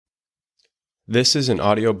This is an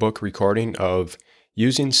audiobook recording of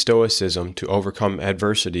Using Stoicism to Overcome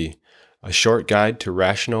Adversity, a short guide to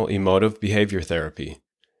rational emotive behavior therapy.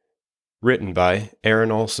 Written by Aaron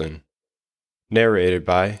Olson. Narrated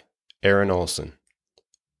by Aaron Olson.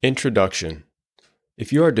 Introduction.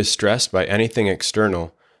 If you are distressed by anything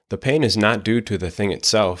external, the pain is not due to the thing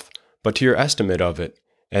itself, but to your estimate of it,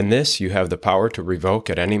 and this you have the power to revoke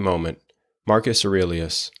at any moment. Marcus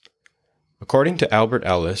Aurelius. According to Albert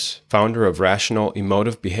Ellis, founder of Rational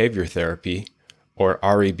Emotive Behavior Therapy, or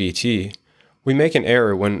REBT, we make an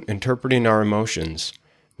error when interpreting our emotions.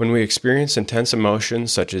 When we experience intense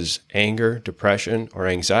emotions such as anger, depression, or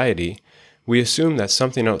anxiety, we assume that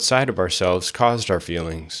something outside of ourselves caused our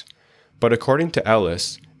feelings. But according to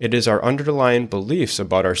Ellis, it is our underlying beliefs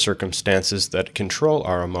about our circumstances that control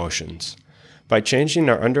our emotions. By changing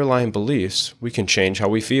our underlying beliefs, we can change how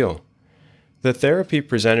we feel. The therapy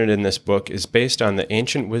presented in this book is based on the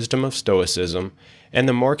ancient wisdom of Stoicism and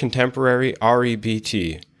the more contemporary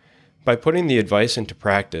REBT. By putting the advice into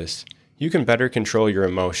practice, you can better control your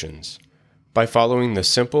emotions. By following the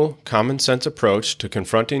simple, common-sense approach to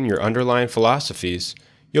confronting your underlying philosophies,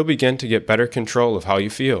 you'll begin to get better control of how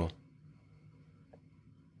you feel.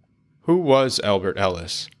 Who was Albert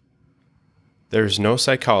Ellis? There's no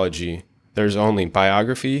psychology, there's only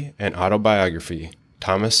biography and autobiography.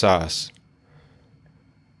 Thomas Szasz.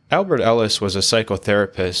 Albert Ellis was a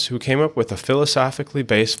psychotherapist who came up with a philosophically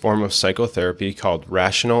based form of psychotherapy called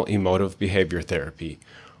Rational Emotive Behavior Therapy,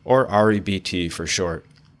 or REBT for short.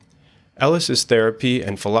 Ellis's therapy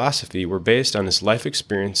and philosophy were based on his life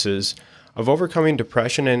experiences of overcoming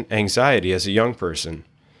depression and anxiety as a young person.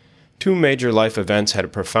 Two major life events had a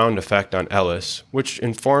profound effect on Ellis, which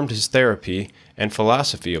informed his therapy and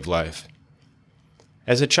philosophy of life.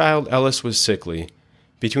 As a child, Ellis was sickly.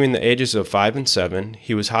 Between the ages of 5 and 7,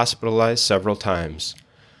 he was hospitalized several times.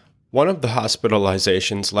 One of the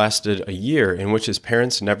hospitalizations lasted a year in which his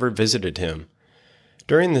parents never visited him.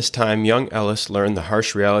 During this time, young Ellis learned the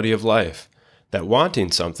harsh reality of life, that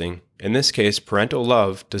wanting something, in this case parental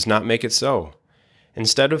love, does not make it so.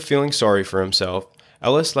 Instead of feeling sorry for himself,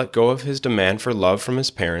 Ellis let go of his demand for love from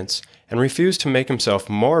his parents and refused to make himself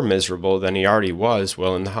more miserable than he already was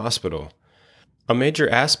while in the hospital. A major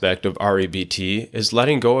aspect of REBT is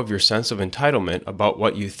letting go of your sense of entitlement about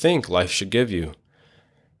what you think life should give you.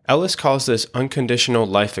 Ellis calls this unconditional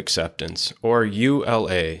life acceptance, or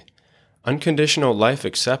ULA. Unconditional life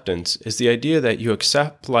acceptance is the idea that you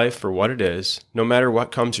accept life for what it is, no matter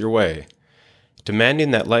what comes your way.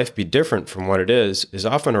 Demanding that life be different from what it is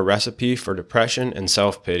often a recipe for depression and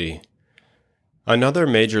self-pity. Another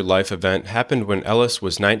major life event happened when Ellis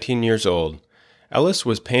was 19 years old. Ellis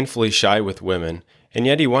was painfully shy with women, and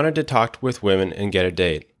yet he wanted to talk with women and get a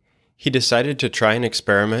date. He decided to try an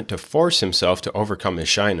experiment to force himself to overcome his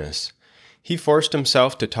shyness. He forced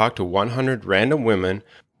himself to talk to 100 random women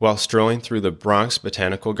while strolling through the Bronx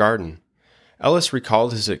Botanical Garden. Ellis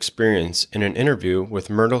recalled his experience in an interview with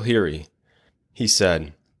Myrtle Heery. He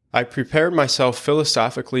said, "I prepared myself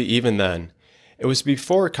philosophically even then. It was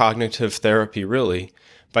before cognitive therapy really,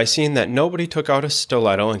 by seeing that nobody took out a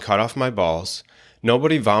stiletto and cut off my balls.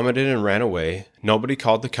 Nobody vomited and ran away. Nobody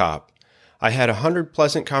called the cop. I had 100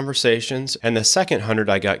 pleasant conversations, and the second 100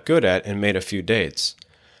 I got good at and made a few dates.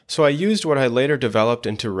 So I used what I later developed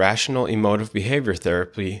into rational emotive behavior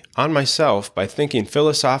therapy on myself by thinking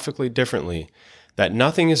philosophically differently, that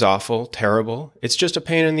nothing is awful, terrible, it's just a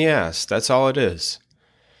pain in the ass, that's all it is."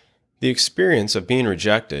 The experience of being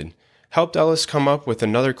rejected helped Ellis come up with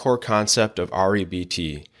another core concept of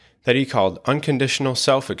REBT that he called unconditional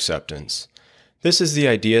self-acceptance. This is the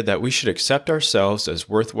idea that we should accept ourselves as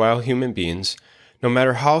worthwhile human beings, no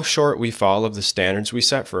matter how short we fall of the standards we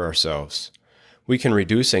set for ourselves. We can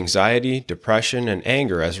reduce anxiety, depression, and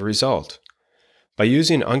anger as a result. By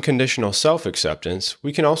using unconditional self-acceptance,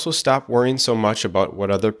 we can also stop worrying so much about what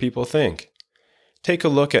other people think. Take a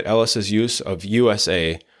look at Ellis's use of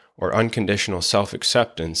USA, or unconditional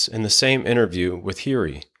self-acceptance, in the same interview with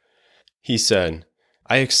Heery. He said,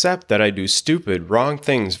 "I accept that I do stupid, wrong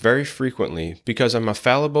things very frequently because I'm a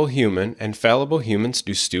fallible human and fallible humans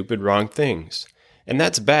do stupid, wrong things. And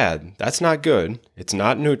that's bad. That's not good. It's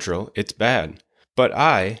not neutral. It's bad. But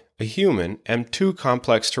I, a human, am too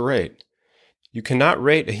complex to rate. You cannot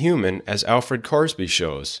rate a human as Alfred Korsby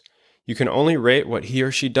shows. You can only rate what he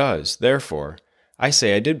or she does. Therefore, I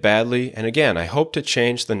say I did badly, and again I hope to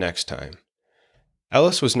change the next time."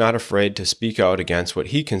 Ellis was not afraid to speak out against what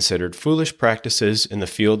he considered foolish practices in the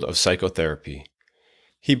field of psychotherapy.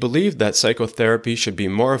 He believed that psychotherapy should be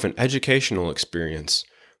more of an educational experience,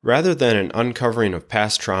 rather than an uncovering of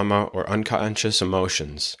past trauma or unconscious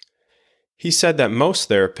emotions. He said that most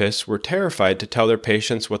therapists were terrified to tell their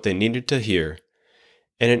patients what they needed to hear.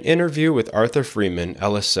 In an interview with Arthur Freeman,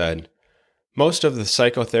 Ellis said, "Most of the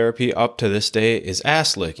psychotherapy up to this day is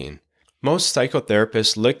ass licking. Most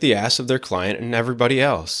psychotherapists lick the ass of their client and everybody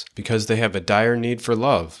else because they have a dire need for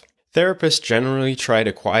love. Therapists generally try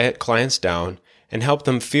to quiet clients down and help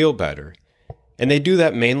them feel better. And they do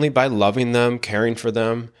that mainly by loving them, caring for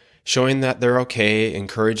them, showing that they're okay,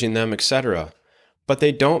 encouraging them, etc. But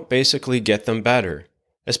they don't basically get them better,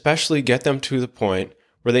 especially get them to the point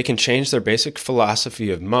where they can change their basic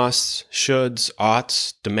philosophy of musts, shoulds,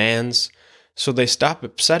 oughts, demands, so they stop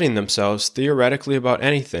upsetting themselves theoretically about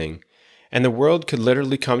anything, and the world could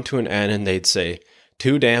literally come to an end and they'd say,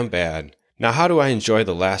 'Too damn bad. Now how do I enjoy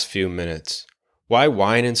the last few minutes? Why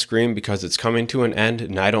whine and scream because it's coming to an end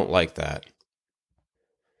and I don't like that?'"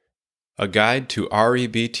 A Guide to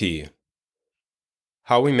REBT.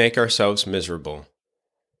 How we make ourselves miserable.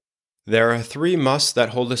 There are 3 musts that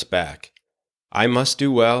hold us back. I must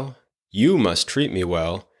do well, you must treat me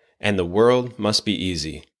well, and the world must be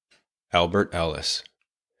easy. Albert Ellis.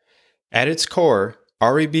 At its core,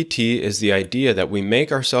 REBT is the idea that we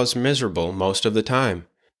make ourselves miserable most of the time.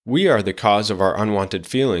 We are the cause of our unwanted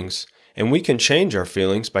feelings, and we can change our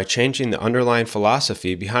feelings by changing the underlying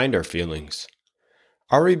philosophy behind our feelings.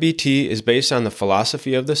 REBT is based on the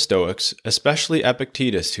philosophy of the Stoics, especially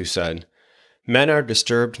Epictetus, who said, "Men are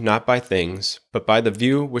disturbed not by things, but by the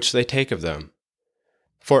view which they take of them."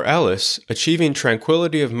 For Ellis, achieving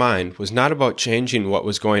tranquility of mind was not about changing what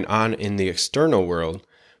was going on in the external world,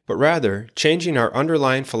 but rather changing our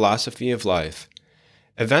underlying philosophy of life.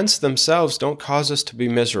 Events themselves don't cause us to be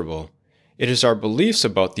miserable. It is our beliefs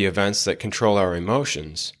about the events that control our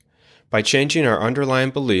emotions. By changing our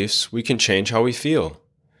underlying beliefs, we can change how we feel.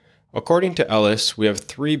 According to Ellis, we have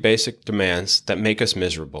 3 basic demands that make us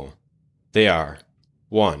miserable. They are: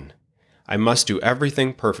 1. I must do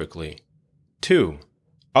everything perfectly. 2.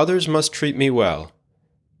 Others must treat me well.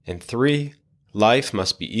 And 3. Life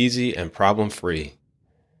must be easy and problem-free.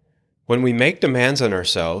 When we make demands on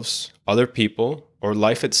ourselves, other people, or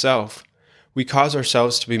life itself, we cause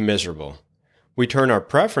ourselves to be miserable. We turn our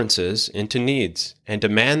preferences into needs and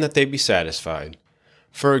demand that they be satisfied.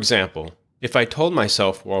 For example, if I told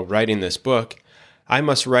myself while writing this book, I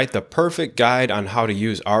must write the perfect guide on how to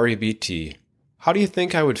use REBT, how do you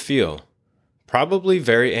think I would feel? Probably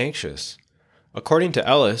very anxious. According to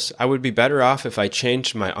Ellis, I would be better off if I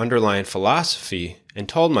changed my underlying philosophy and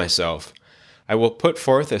told myself, I will put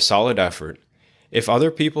forth a solid effort. If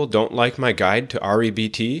other people don't like my guide to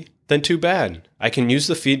REBT, then too bad. I can use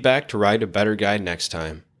the feedback to write a better guide next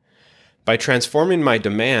time. By transforming my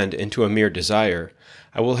demand into a mere desire,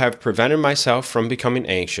 I will have prevented myself from becoming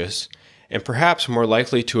anxious and perhaps more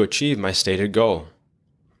likely to achieve my stated goal.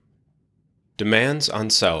 Demands on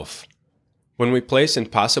self. When we place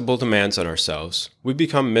impossible demands on ourselves, we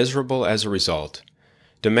become miserable as a result.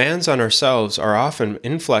 Demands on ourselves are often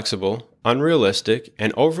inflexible, unrealistic,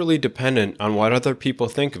 and overly dependent on what other people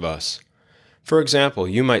think of us. For example,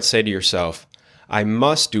 you might say to yourself, I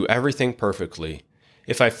must do everything perfectly.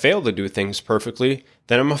 If I fail to do things perfectly,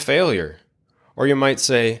 then I'm a failure. Or you might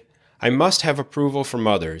say, I must have approval from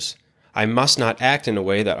others. I must not act in a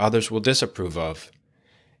way that others will disapprove of.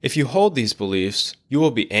 If you hold these beliefs, you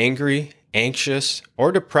will be angry, anxious,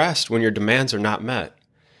 or depressed when your demands are not met.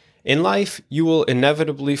 In life, you will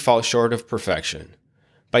inevitably fall short of perfection.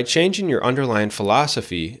 By changing your underlying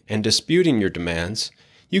philosophy and disputing your demands,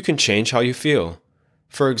 you can change how you feel.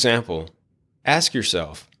 For example, ask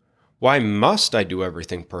yourself, why must I do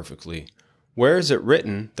everything perfectly? Where is it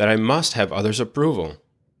written that I must have others' approval?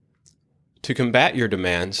 To combat your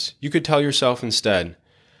demands, you could tell yourself instead,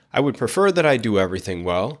 I would prefer that I do everything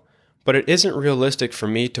well, but it isn't realistic for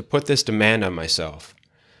me to put this demand on myself.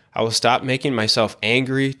 I will stop making myself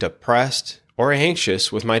angry, depressed, or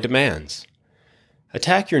anxious with my demands.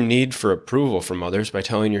 Attack your need for approval from others by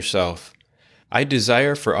telling yourself, I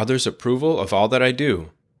desire for others' approval of all that I do,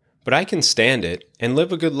 but I can stand it and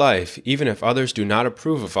live a good life even if others do not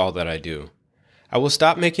approve of all that I do. I will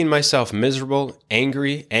stop making myself miserable,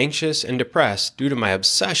 angry, anxious, and depressed due to my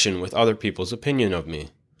obsession with other people's opinion of me.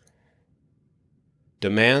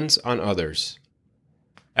 Demands on others.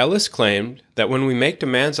 Ellis claimed that when we make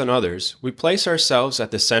demands on others, we place ourselves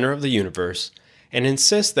at the center of the universe and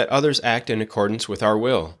insist that others act in accordance with our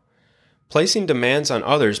will. Placing demands on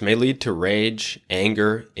others may lead to rage,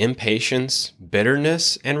 anger, impatience,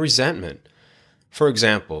 bitterness, and resentment. For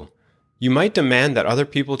example, you might demand that other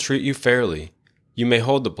people treat you fairly. You may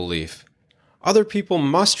hold the belief, other people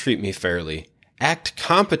must treat me fairly, act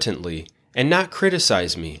competently, and not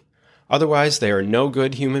criticize me. Otherwise, they are no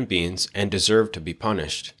good human beings and deserve to be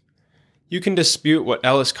punished. You can dispute what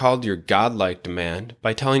Ellis called your godlike demand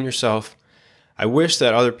by telling yourself, I wish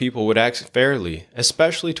that other people would act fairly,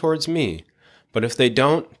 especially towards me, but if they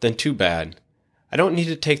don't, then too bad. I don't need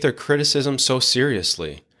to take their criticism so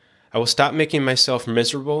seriously. I will stop making myself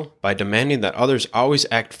miserable by demanding that others always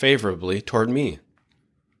act favorably toward me.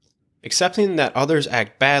 Accepting that others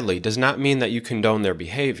act badly does not mean that you condone their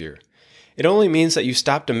behavior. It only means that you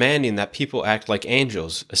stop demanding that people act like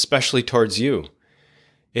angels, especially towards you.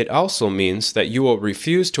 It also means that you will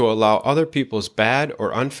refuse to allow other people's bad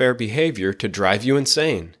or unfair behavior to drive you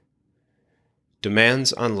insane.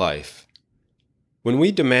 Demands on life. When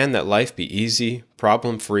we demand that life be easy,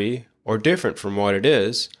 problem-free, or different from what it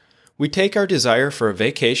is, we take our desire for a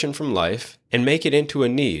vacation from life and make it into a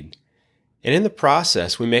need, and in the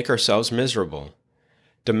process we make ourselves miserable.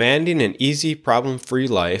 Demanding an easy, problem-free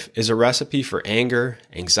life is a recipe for anger,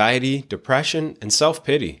 anxiety, depression, and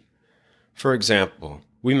self-pity. For example,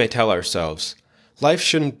 we may tell ourselves, life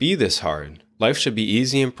shouldn't be this hard. Life should be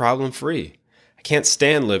easy and problem-free. I can't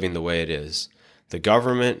stand living the way it is. The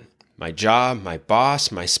government, my job, my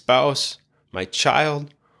boss, my spouse, my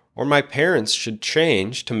child, or my parents should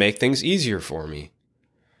change to make things easier for me.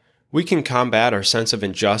 We can combat our sense of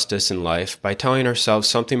injustice in life by telling ourselves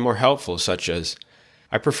something more helpful, such as,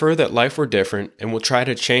 I prefer that life were different and will try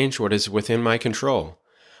to change what is within my control.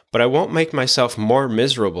 But I won't make myself more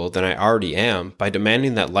miserable than I already am by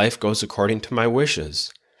demanding that life goes according to my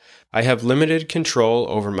wishes. I have limited control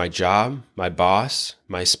over my job, my boss,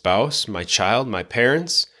 my spouse, my child, my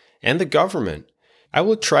parents, and the government. I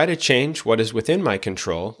will try to change what is within my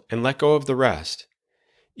control and let go of the rest.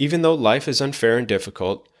 Even though life is unfair and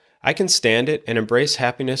difficult, I can stand it and embrace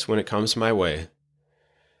happiness when it comes my way.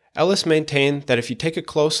 Ellis maintained that if you take a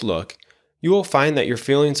close look, you will find that your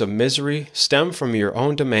feelings of misery stem from your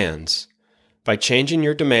own demands. By changing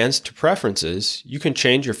your demands to preferences, you can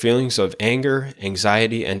change your feelings of anger,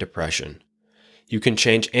 anxiety, and depression. You can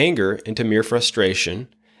change anger into mere frustration,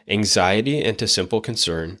 anxiety into simple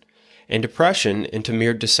concern, and depression into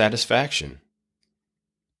mere dissatisfaction.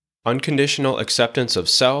 Unconditional acceptance of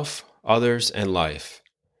self, others, and life.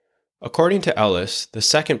 According to Ellis, the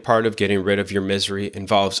second part of getting rid of your misery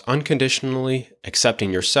involves unconditionally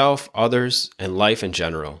accepting yourself, others, and life in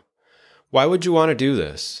general. Why would you want to do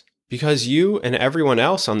this? Because you and everyone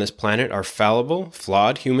else on this planet are fallible,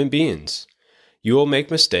 flawed human beings. You will make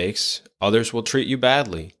mistakes, others will treat you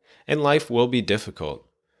badly, and life will be difficult.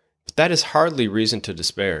 But that is hardly reason to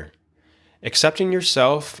despair. Accepting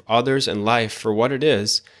yourself, others, and life for what it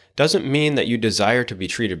is doesn't mean that you desire to be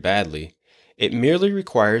treated badly. It merely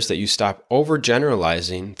requires that you stop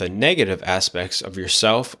overgeneralizing the negative aspects of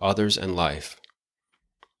yourself, others, and life.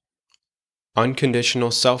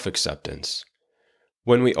 Unconditional self-acceptance.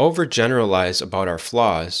 When we overgeneralize about our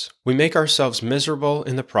flaws, we make ourselves miserable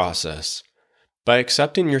in the process. By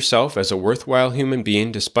accepting yourself as a worthwhile human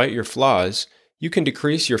being despite your flaws, you can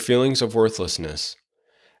decrease your feelings of worthlessness.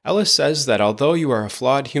 Ellis says that although you are a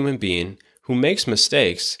flawed human being who makes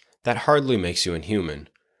mistakes, that hardly makes you inhuman.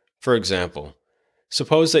 For example,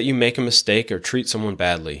 suppose that you make a mistake or treat someone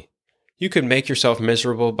badly. You could make yourself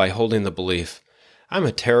miserable by holding the belief, I'm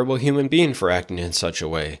a terrible human being for acting in such a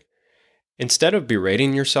way. Instead of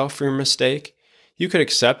berating yourself for your mistake, you could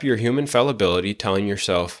accept your human fallibility, telling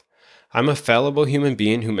yourself, I'm a fallible human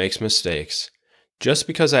being who makes mistakes. Just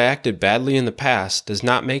because I acted badly in the past does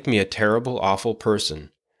not make me a terrible, awful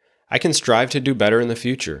person. I can strive to do better in the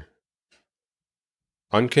future.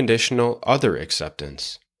 Unconditional other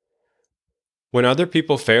acceptance. When other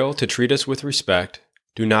people fail to treat us with respect,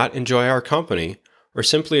 do not enjoy our company, or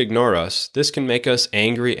simply ignore us, this can make us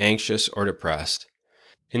angry, anxious, or depressed.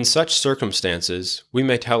 In such circumstances, we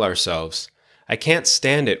may tell ourselves, I can't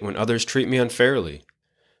stand it when others treat me unfairly.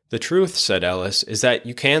 The truth, said Ellis, is that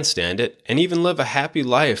you can stand it and even live a happy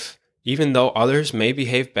life, even though others may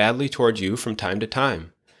behave badly toward you from time to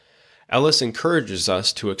time. Ellis encourages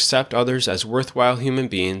us to accept others as worthwhile human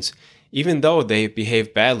beings, even though they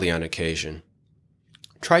behave badly on occasion.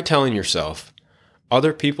 Try telling yourself,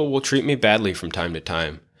 other people will treat me badly from time to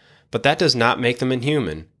time, but that does not make them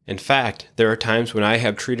inhuman. In fact, there are times when I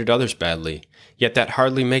have treated others badly, yet that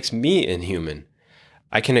hardly makes me inhuman.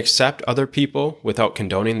 I can accept other people without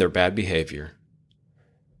condoning their bad behavior.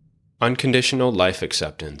 Unconditional life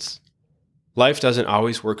acceptance. Life doesn't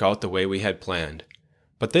always work out the way we had planned,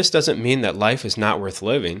 but this doesn't mean that life is not worth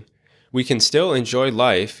living. We can still enjoy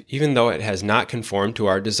life even though it has not conformed to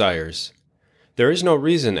our desires. There is no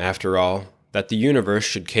reason, after all, that the universe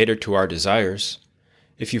should cater to our desires.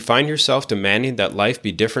 If you find yourself demanding that life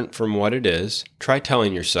be different from what it is, try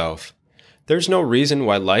telling yourself, there's no reason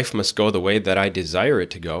why life must go the way that I desire it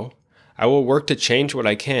to go. I will work to change what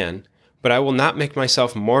I can, but I will not make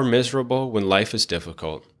myself more miserable when life is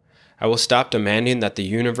difficult. I will stop demanding that the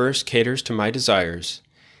universe caters to my desires.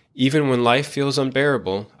 Even when life feels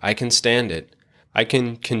unbearable, I can stand it. I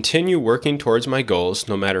can continue working towards my goals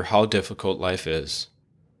no matter how difficult life is.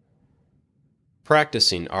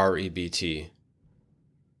 Practicing REBT.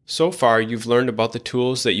 So far, you've learned about the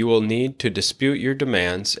tools that you will need to dispute your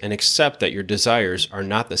demands and accept that your desires are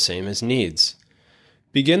not the same as needs.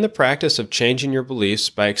 Begin the practice of changing your beliefs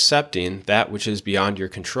by accepting that which is beyond your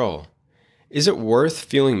control. Is it worth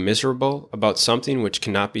feeling miserable about something which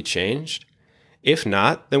cannot be changed? If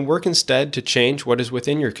not, then work instead to change what is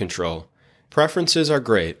within your control. Preferences are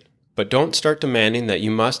great, but don't start demanding that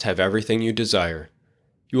you must have everything you desire.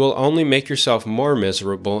 You will only make yourself more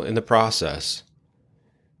miserable in the process.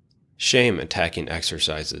 Shame attacking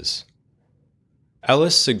exercises.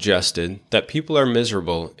 Ellis suggested that people are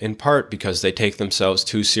miserable in part because they take themselves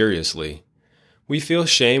too seriously. We feel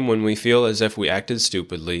shame when we feel as if we acted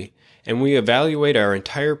stupidly, and we evaluate our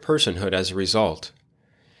entire personhood as a result.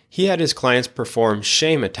 He had his clients perform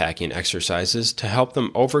shame-attacking exercises to help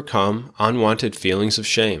them overcome unwanted feelings of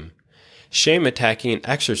shame. Shame-attacking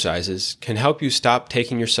exercises can help you stop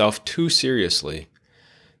taking yourself too seriously.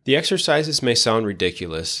 The exercises may sound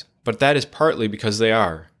ridiculous, but that is partly because they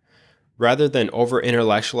are. Rather than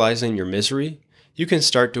over-intellectualizing your misery, you can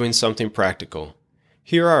start doing something practical.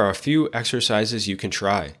 Here are a few exercises you can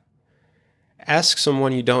try. Ask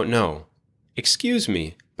someone you don't know, "Excuse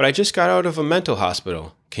me, but I just got out of a mental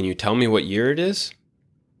hospital. Can you tell me what year it is?"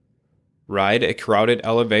 Ride a crowded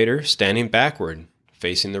elevator standing backward,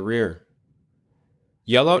 facing the rear.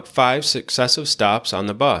 Yell out 5 successive stops on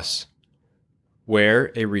the bus.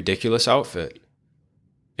 Wear a ridiculous outfit.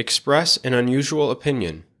 Express an unusual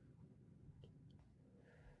opinion.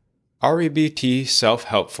 REBT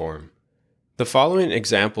Self-Help Form. The following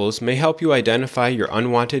examples may help you identify your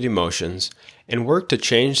unwanted emotions and work to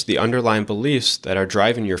change the underlying beliefs that are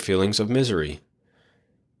driving your feelings of misery.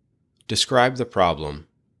 Describe the problem.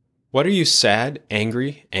 What are you sad,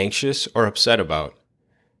 angry, anxious, or upset about?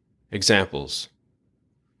 Examples.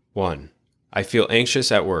 1. I feel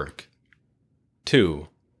anxious at work. 2.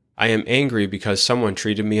 I am angry because someone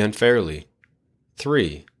treated me unfairly.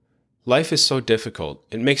 3. Life is so difficult,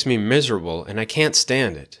 it makes me miserable and I can't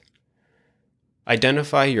stand it.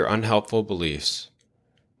 Identify your unhelpful beliefs.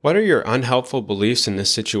 What are your unhelpful beliefs in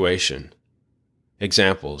this situation?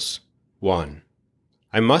 Examples. 1.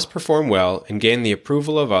 I must perform well and gain the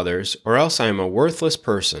approval of others, or else I am a worthless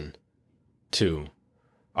person. 2.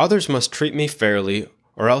 Others must treat me fairly,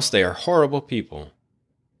 or else they are horrible people.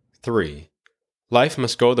 3. Life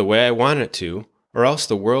must go the way I want it to, or else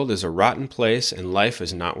the world is a rotten place and life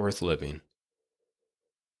is not worth living.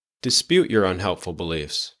 Dispute your unhelpful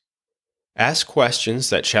beliefs. Ask questions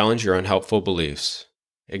that challenge your unhelpful beliefs.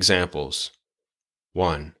 Examples.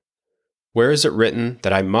 1. Where is it written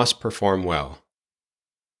that I must perform well?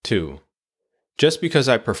 2. Just because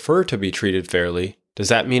I prefer to be treated fairly, does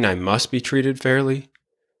that mean I must be treated fairly?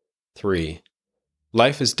 3.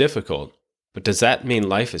 Life is difficult, but does that mean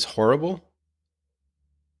life is horrible?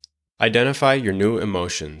 Identify your new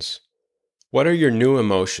emotions. What are your new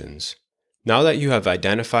emotions? Now that you have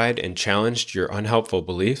identified and challenged your unhelpful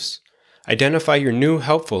beliefs, identify your new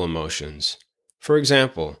helpful emotions. For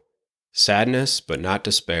example, sadness but not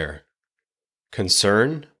despair,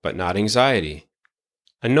 concern but not anxiety,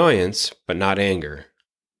 annoyance but not anger,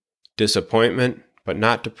 disappointment but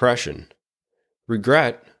not depression,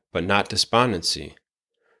 regret but not despondency,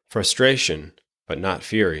 frustration but not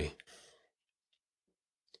fury.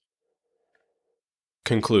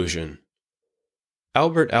 Conclusion.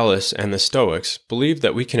 Albert Ellis and the Stoics believed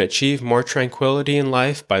that we can achieve more tranquility in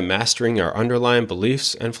life by mastering our underlying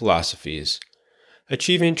beliefs and philosophies.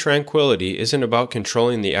 Achieving tranquility isn't about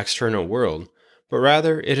controlling the external world, but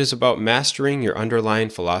rather it is about mastering your underlying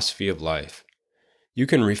philosophy of life. You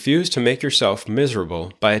can refuse to make yourself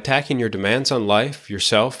miserable by attacking your demands on life,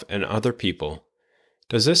 yourself, and other people.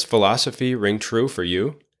 Does this philosophy ring true for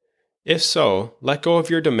you? If so, let go of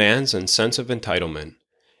your demands and sense of entitlement.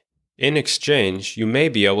 In exchange, you may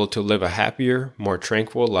be able to live a happier, more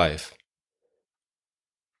tranquil life.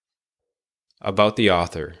 About the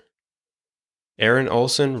author. Aaron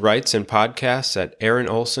Olson writes and podcasts at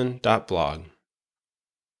aaronolson.blog.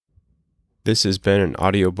 This has been an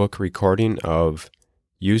audiobook recording of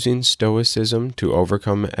Using Stoicism to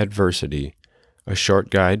Overcome Adversity, a short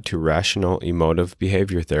guide to rational emotive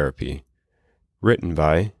behavior therapy. Written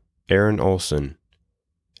by Aaron Olson.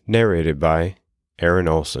 Narrated by Aaron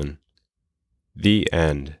Olson. The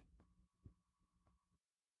end.